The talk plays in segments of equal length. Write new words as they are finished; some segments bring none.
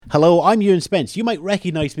Hello, I'm Ewan Spence. You might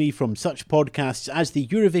recognise me from such podcasts as the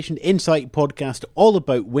Eurovision Insight podcast, all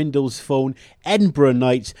about Windows Phone, Edinburgh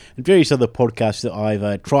Nights, and various other podcasts that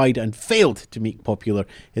I've tried and failed to make popular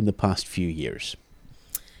in the past few years.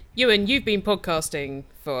 Ewan, you've been podcasting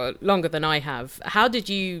for longer than I have. How did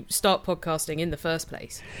you start podcasting in the first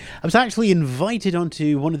place? I was actually invited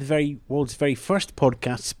onto one of the world's very first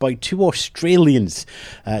podcasts by two Australians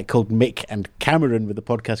called Mick and Cameron, with a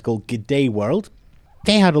podcast called Good Day World.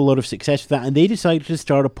 They had a lot of success with that, and they decided to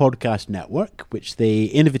start a podcast network, which they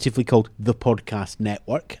innovatively called the Podcast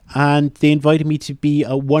Network. And they invited me to be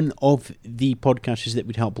one of the podcasters that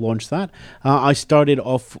would help launch that. I started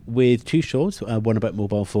off with two shows, one about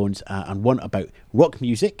mobile phones and one about rock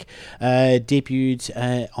music.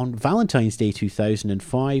 Debuted on Valentine's Day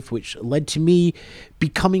 2005, which led to me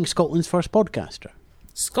becoming Scotland's first podcaster.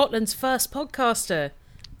 Scotland's first podcaster?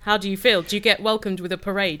 How do you feel? Do you get welcomed with a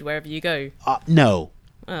parade wherever you go? No.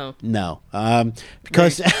 Oh. No.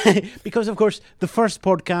 Because of course, the first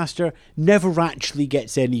podcaster never actually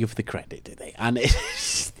gets any of the credit, do they? And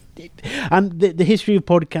the history of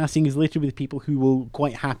podcasting is littered with people who will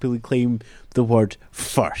quite happily claim the word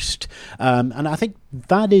first. And I think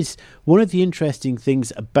that is one of the interesting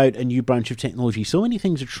things about a new branch of technology. So many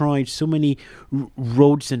things are tried, so many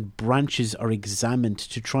roads and branches are examined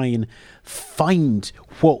to try and find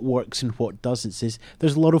what works and what doesn't.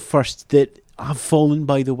 There's a lot of firsts that have fallen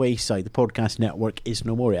by the wayside. The podcast network is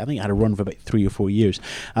no more. I think I had a run for about 3 or 4 years.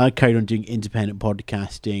 I carried on doing independent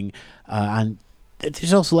podcasting, and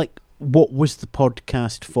there's also what was the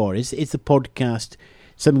podcast for? Is the podcast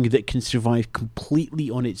something that can survive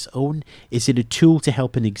completely on its own? Is it a tool to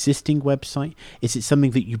help an existing website? Is it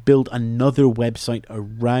something that you build another website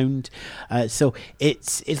around? So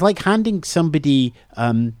it's like handing somebody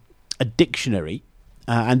a dictionary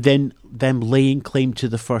and then them laying claim to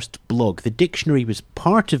the first blog. The dictionary was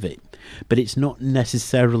part of it, but it's not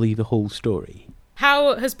necessarily the whole story.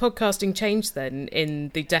 How has podcasting changed then in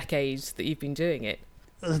the decades that you've been doing it?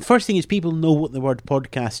 The first thing is people know what the word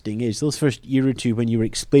podcasting is. Those first year or two when you were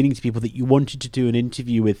explaining to people that you wanted to do an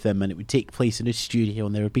interview with them and it would take place in a studio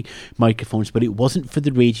and there would be microphones, but it wasn't for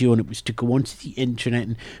the radio and it was to go onto the internet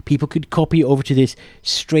and people could copy it over to this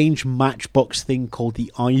strange Matchbox thing called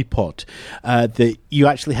the iPod, that you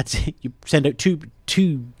actually had to send out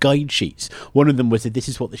two guide sheets. One of them was that this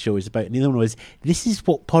is what the show is about, and the other one was this is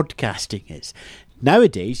what podcasting is.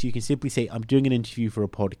 Nowadays, you can simply say, I'm doing an interview for a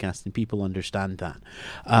podcast, and people understand that.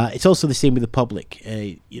 It's also the same with the public.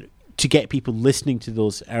 To get people listening to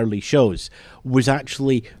those early shows was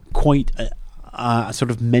actually quite a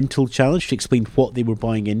sort of mental challenge to explain what they were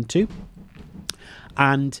buying into.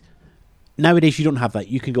 And nowadays, you don't have that.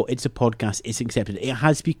 You can go, it's a podcast, it's accepted. It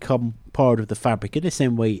has become part of the fabric in the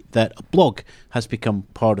same way that a blog has become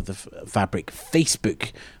part of the fabric.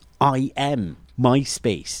 Facebook, IM,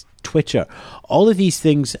 MySpace, Twitter, all of these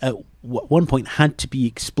things at one point had to be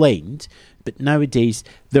explained, but nowadays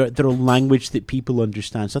they're a language that people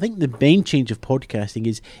understand. So I think the main change of podcasting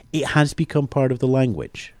is it has become part of the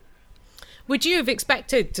language. Would you have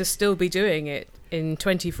expected to still be doing it in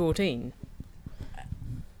 2014?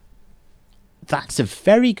 That's a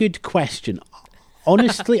very good question.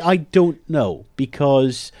 Honestly, I don't know,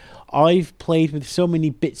 because I've played with so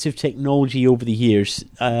many bits of technology over the years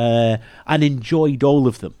and enjoyed all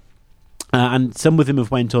of them. And some of them have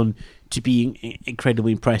went on to be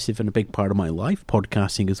incredibly impressive and a big part of my life.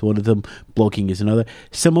 Podcasting is one of them. Blogging is another.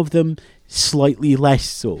 Some of them slightly less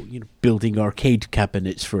so. Building arcade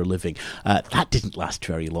cabinets for a living. That didn't last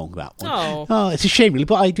very long, that one. Oh, it's a shame, really.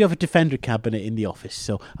 But I do have a Defender cabinet in the office,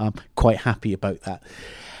 so I'm quite happy about that.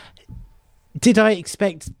 Did I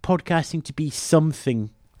expect podcasting to be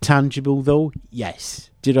something tangible, though? Yes.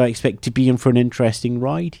 Did I expect to be in for an interesting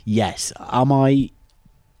ride? Yes. Am I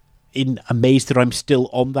amazed that I'm still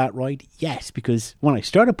on that ride? Yes, because when I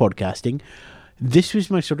started podcasting, this was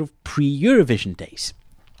my sort of pre-Eurovision days.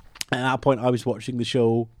 At that point, I was watching the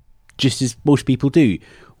show just as most people do.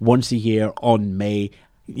 Once a year on May,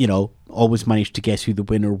 always managed to guess who the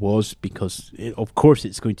winner was, because of course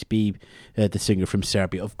it's going to be the singer from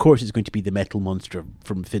Serbia. Of course it's going to be the metal monster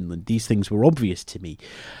from Finland. These things were obvious to me.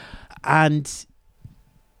 And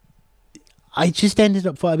I just ended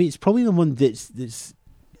up, it's probably the one that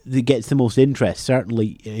gets the most interest,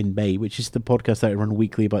 certainly in May, which is the podcast that I run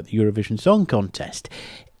weekly about the Eurovision Song Contest.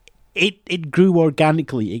 It grew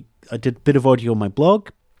organically. I did a bit of audio on my blog.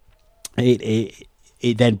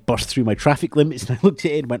 It then burst through my traffic limits, and I looked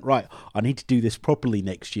at it and went, right, I need to do this properly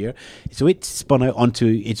next year. So it spun out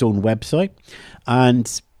onto its own website,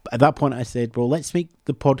 and At that point, I said, well, let's make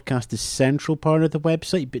the podcast the central part of the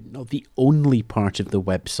website, but not the only part of the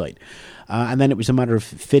website. And then it was a matter of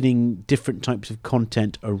fitting different types of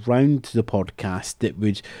content around the podcast that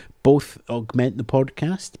would both augment the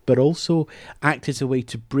podcast, but also act as a way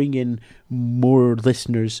to bring in more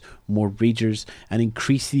listeners, more readers, and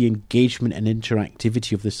increase the engagement and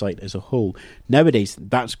interactivity of the site as a whole. Nowadays,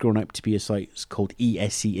 that's grown up to be a site called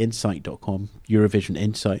ESCinsight.com, Eurovision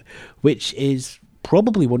Insight, which is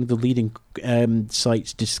probably one of the leading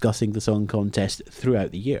sites discussing the song contest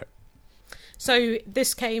throughout the year. So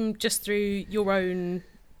this came just through your own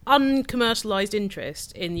uncommercialised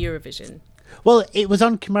interest in Eurovision? Well, it was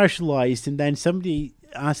uncommercialised, and then somebody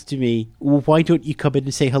asked me, well, why don't you come in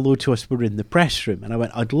and say hello to us? We're in the press room. And I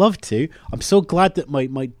went, I'd love to. I'm so glad that my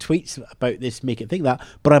tweets about this make it think that,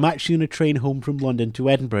 but I'm actually on a train home from London to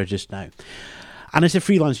Edinburgh just now. And as a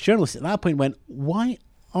freelance journalist at that point went, why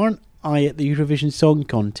aren't I at the Eurovision Song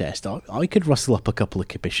Contest? I could rustle up a couple of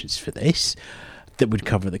commissions for this that would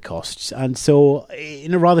cover the costs. And so,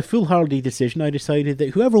 in a rather foolhardy decision, I decided that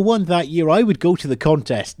whoever won that year, I would go to the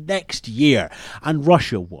contest next year. And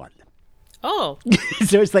Russia won. Oh.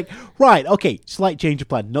 So it's like, right, okay, slight change of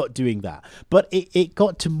plan, not doing that. But it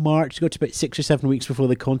got to March, got to about 6 or 7 weeks before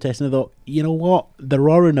the contest, and I thought, you know what, there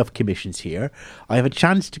are enough commissions here. I have a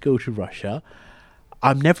chance to go to Russia.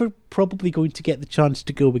 I'm never probably going to get the chance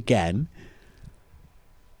to go again.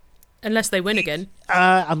 Unless they win again.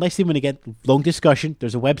 Unless they win again. Long discussion.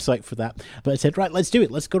 There's a website for that. But I said, right, let's do it.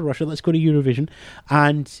 Let's go to Russia. Let's go to Eurovision.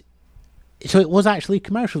 And so it was actually a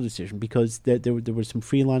commercial decision because there was some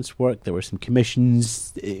freelance work. There were some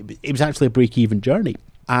commissions. It was actually a break-even journey.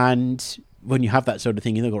 And when you have that sort of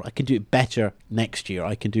thing, you go, I can do it better next year.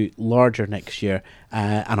 I can do it larger next year.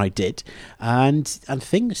 And I did. And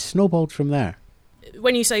things snowballed from there.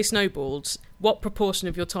 When you say snowballed, what proportion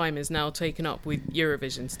of your time is now taken up with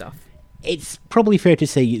Eurovision stuff? It's probably fair to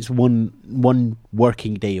say it's one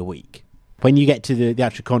working day a week. When you get to the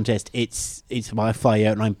actual contest, it's I fly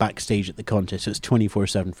out and I'm backstage at the contest, so it's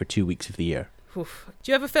 24/7 for 2 weeks of the year. Oof.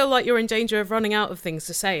 Do you ever feel like you're in danger of running out of things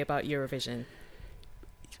to say about Eurovision?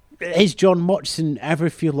 Does John Motson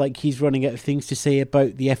ever feel like he's running out of things to say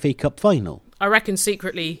about the FA Cup final? I reckon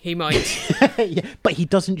secretly he might. Yeah, but he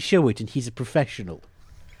doesn't show it, and he's a professional.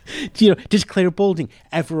 Does Claire Balding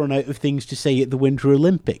ever run out of things to say at the Winter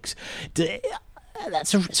Olympics?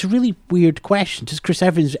 It's a really weird question. Does Chris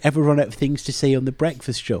Evans ever run out of things to say on The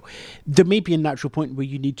Breakfast Show? There may be a natural point where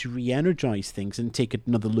you need to re-energise things and take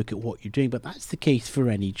another look at what you're doing, but that's the case for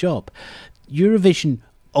any job. Eurovision,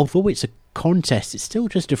 although it's a contest, it's still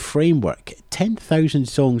just a framework. 10,000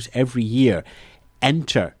 songs every year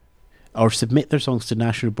enter or submit their songs to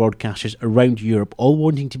national broadcasters around Europe, all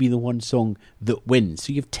wanting to be the one song that wins.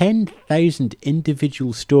 So you have 10,000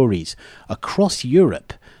 individual stories across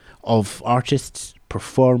Europe of artists,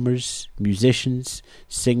 performers, musicians,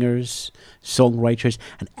 singers, songwriters,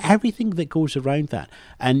 and everything that goes around that.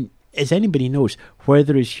 And as anybody knows, where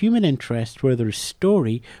there is human interest, where there is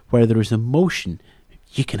story, where there is emotion,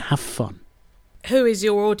 you can have fun. Who is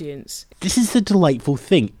your audience? This is the delightful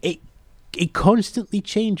thing. It constantly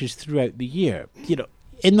changes throughout the year.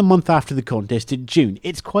 In the month after the contest, in June,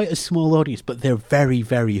 it's quite a small audience, but they're very,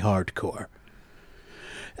 very hardcore.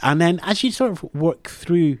 And then as you sort of work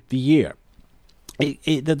through the year, the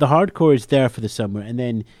hardcore is there for the summer, and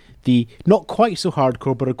then the not quite so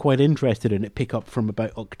hardcore but are quite interested in it pick up from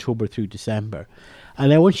about October through December. And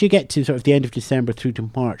then once you get to sort of the end of December through to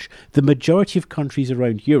March, the majority of countries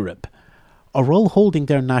around Europe are all holding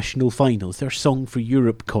their national finals, their Song for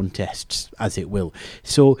Europe contests, as it will.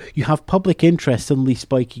 So you have public interest suddenly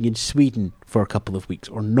spiking in Sweden for a couple of weeks,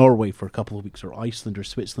 or Norway for a couple of weeks, or Iceland or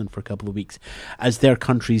Switzerland for a couple of weeks, as their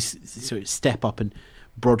countries sort of step up and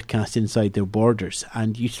broadcast inside their borders.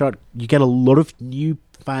 And you get a lot of new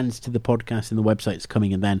fans to the podcast and the websites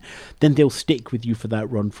coming, and then they'll stick with you for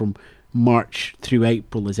that run from March through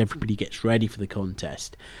April as everybody gets ready for the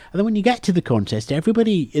contest. And then when you get to the contest,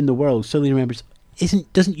 everybody in the world suddenly remembers,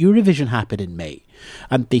 doesn't Eurovision happen in May?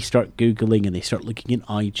 And they start Googling and they start looking in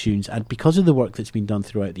iTunes. And because of the work that's been done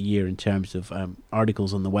throughout the year in terms of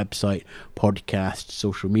articles on the website, podcasts,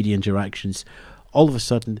 social media interactions, all of a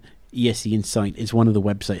sudden ESC Insight is one of the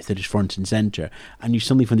websites that is front and centre, and you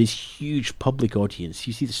suddenly find this huge public audience.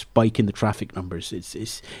 You see the spike in the traffic numbers.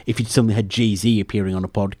 It's if you suddenly had Jay-Z appearing on a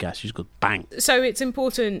podcast, you just go bang. So it's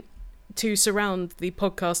important to surround the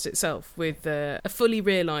podcast itself with a fully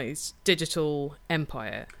realised digital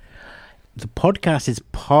empire. The podcast is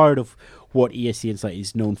part of what ESC Insight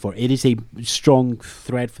is known for. It is a strong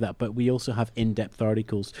thread for that, but we also have in-depth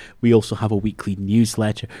articles. We also have a weekly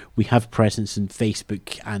newsletter. We have presence in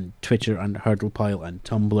Facebook and Twitter and Hurdlepile and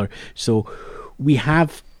Tumblr. So we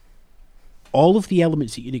have all of the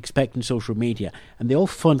elements that you'd expect in social media, and they all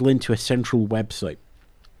funnel into a central website.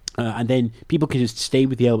 And then people can just stay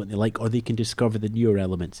with the element they like, or they can discover the newer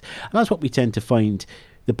elements. And that's what we tend to find.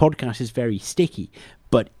 The podcast is very sticky,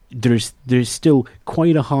 but there's still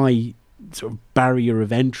quite a high sort of barrier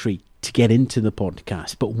of entry to get into the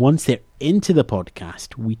podcast. But once they're into the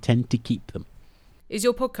podcast, we tend to keep them. Is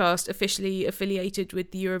your podcast officially affiliated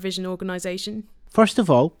with the Eurovision organisation? First of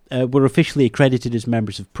all, we're officially accredited as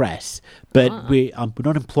members of press, but we're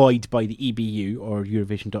not employed by the EBU or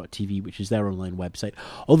Eurovision.tv, which is their online website,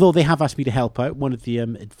 although they have asked me to help out. One of the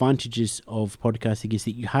advantages of podcasting is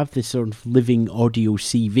that you have this sort of living audio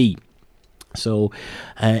CV. So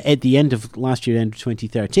at the end of last year, end of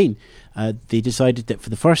 2013, they decided that for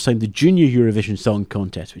the first time, the Junior Eurovision Song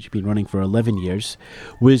Contest, which had been running for 11 years,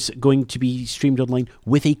 was going to be streamed online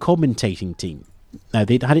with a commentating team. Now,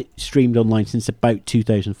 they'd had it streamed online since about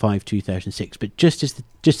 2005, 2006, but just as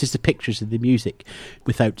the pictures of the music,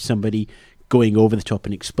 without somebody going over the top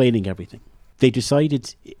and explaining everything. They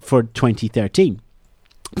decided for 2013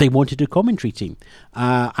 they wanted a commentary team,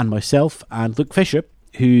 and myself and Luke Fisher,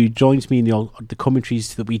 who joins me in the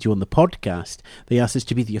commentaries that we do on the podcast, they asked us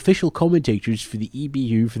to be the official commentators for the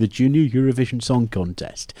EBU for the Junior Eurovision Song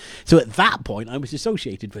Contest. So at that point, I was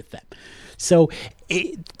associated with them. So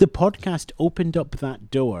the podcast opened up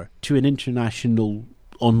that door to an international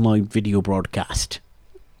online video broadcast.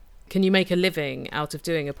 Can you make a living out of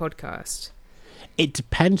doing a podcast? It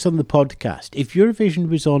depends on the podcast. If Eurovision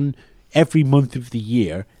was on every month of the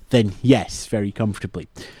year, then yes, very comfortably.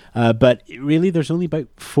 But really, there's only about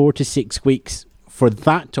 4 to 6 weeks for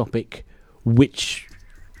that topic which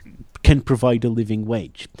can provide a living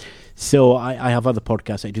wage. So I have other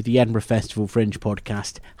podcasts. I do the Edinburgh Festival Fringe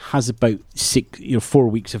podcast, has about 4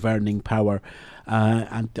 weeks of earning power.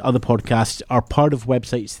 And the other podcasts are part of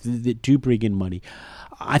websites that do bring in money.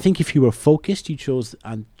 I think if you were focused, you choose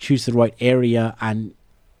the right area, and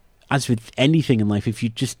as with anything in life, if you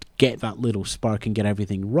just get that little spark and get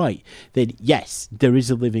everything right, then yes, there is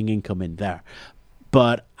a living income in there.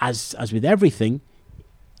 But as with everything,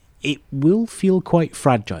 it will feel quite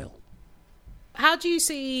fragile. How do you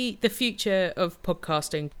see the future of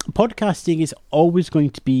podcasting? Podcasting is always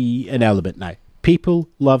going to be an element now. People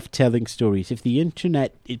love telling stories. If the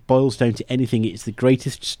internet, it boils down to anything, it's the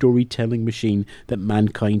greatest storytelling machine that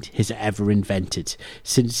mankind has ever invented.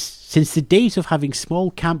 Since the days of having small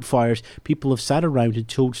campfires, people have sat around and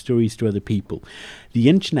told stories to other people. The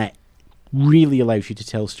internet really allows you to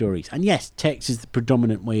tell stories. And yes, text is the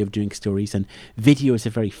predominant way of doing stories, and video is a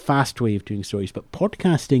very fast way of doing stories. But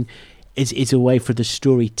podcasting is a way for the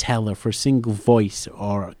storyteller, for a single voice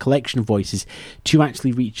or a collection of voices, to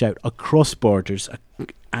actually reach out across borders.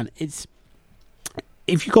 And it's,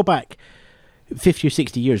 if you go back 50 or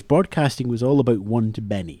 60 years, broadcasting was all about one to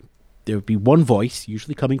many. There would be one voice,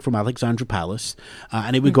 usually coming from Alexandra Palace,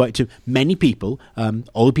 and it would go out to many people,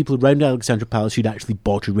 all the people around Alexandra Palace who'd actually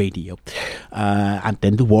bought a radio. And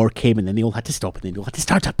then the war came, and then they all had to stop, and then they all had to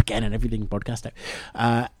start up again, and everything broadcast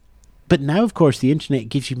out. But now, of course, the internet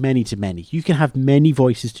gives you many to many. You can have many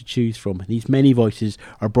voices to choose from, and these many voices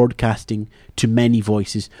are broadcasting to many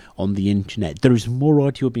voices on the internet. There is more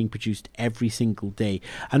audio being produced every single day,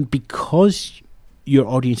 and because your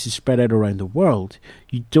audience is spread out around the world,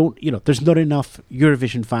 there's not enough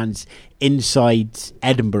Eurovision fans inside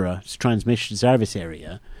Edinburgh's transmission service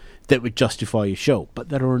area that would justify a show, but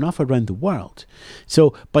there are enough around the world.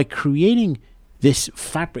 So by creating this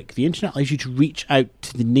fabric, the internet allows you to reach out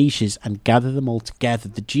to the niches and gather them all together.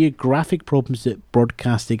 The geographic problems that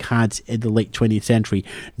broadcasting had in the late 20th century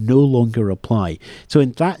no longer apply. So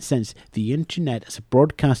in that sense, the internet as a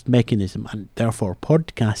broadcast mechanism, and therefore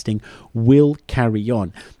podcasting, will carry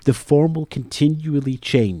on. The form will continually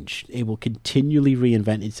change. It will continually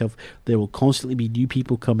reinvent itself. There will constantly be new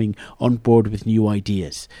people coming on board with new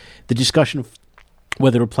ideas. The discussion of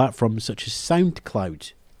whether a platform such as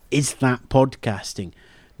SoundCloud, is that podcasting?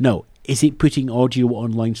 No. Is it putting audio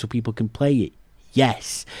online so people can play it?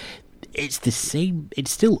 Yes. It's the same.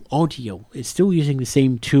 It's still audio. It's still using the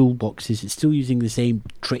same toolboxes. It's still using the same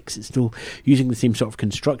tricks. It's still using the same sort of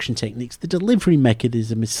construction techniques. The delivery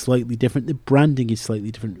mechanism is slightly different. The branding is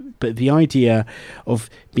slightly different. But the idea of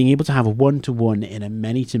being able to have a one-to-one in a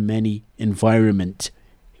many-to-many environment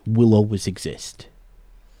will always exist.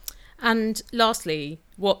 And lastly,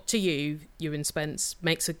 what to you, Ewan Spence,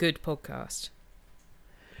 makes a good podcast?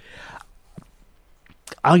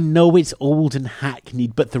 I know it's old and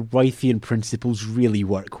hackneyed, but the Rythian principles really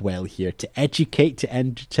work well here. To educate, to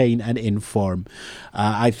entertain, and inform.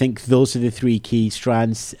 I think those are the three key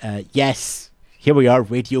strands. Yes, here we are,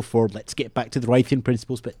 Radio 4. Let's get back to the Rythian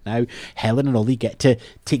principles. But now Helen and Ollie get to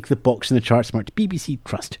take the box in the chart marked BBC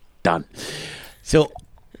Trust. Done. So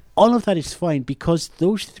all of that is fine because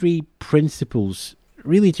those three principles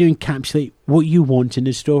really do encapsulate what you want in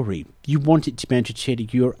a story. You want it to be entertaining.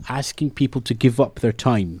 You're asking people to give up their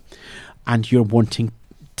time and you're wanting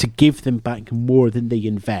to give them back more than they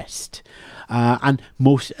invest. And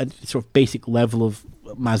most sort of basic level of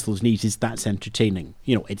Maslow's needs is that's entertaining.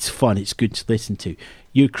 You know, it's fun, it's good to listen to.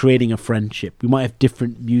 You're creating a friendship. We might have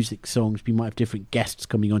different music songs, we might have different guests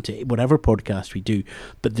coming on to whatever podcast we do,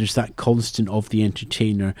 but there's that constant of the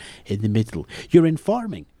entertainer in the middle. You're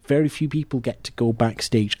informing. Very few people get to go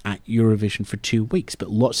backstage at Eurovision for 2 weeks, but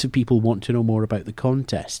lots of people want to know more about the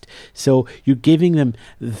contest. So you're giving them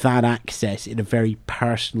that access in a very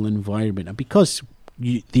personal environment. And because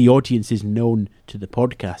the audience is known to the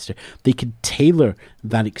podcaster, they can tailor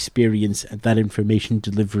that experience and that information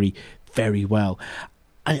delivery very well.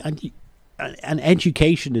 And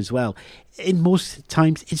education as well. In most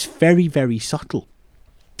times, it's very, very subtle.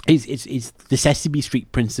 It's the Sesame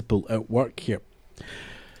Street principle at work here.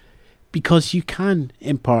 Because you can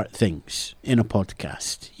impart things in a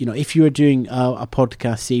podcast. You know, if you're doing a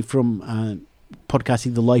podcast, say from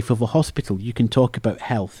podcasting the life of a hospital, you can talk about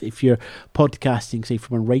health. If you're podcasting, say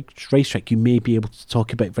from a racetrack, you may be able to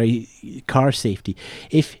talk about car safety.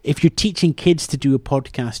 If you're teaching kids to do a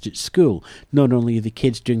podcast at school, not only are the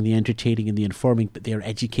kids doing the entertaining and the informing, but they're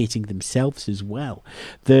educating themselves as well.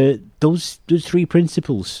 Those three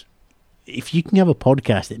principles. If you can have a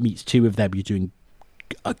podcast that meets two of them, you're doing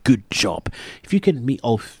a good job. If you can meet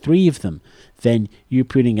all three of them, then you're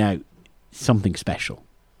putting out something special.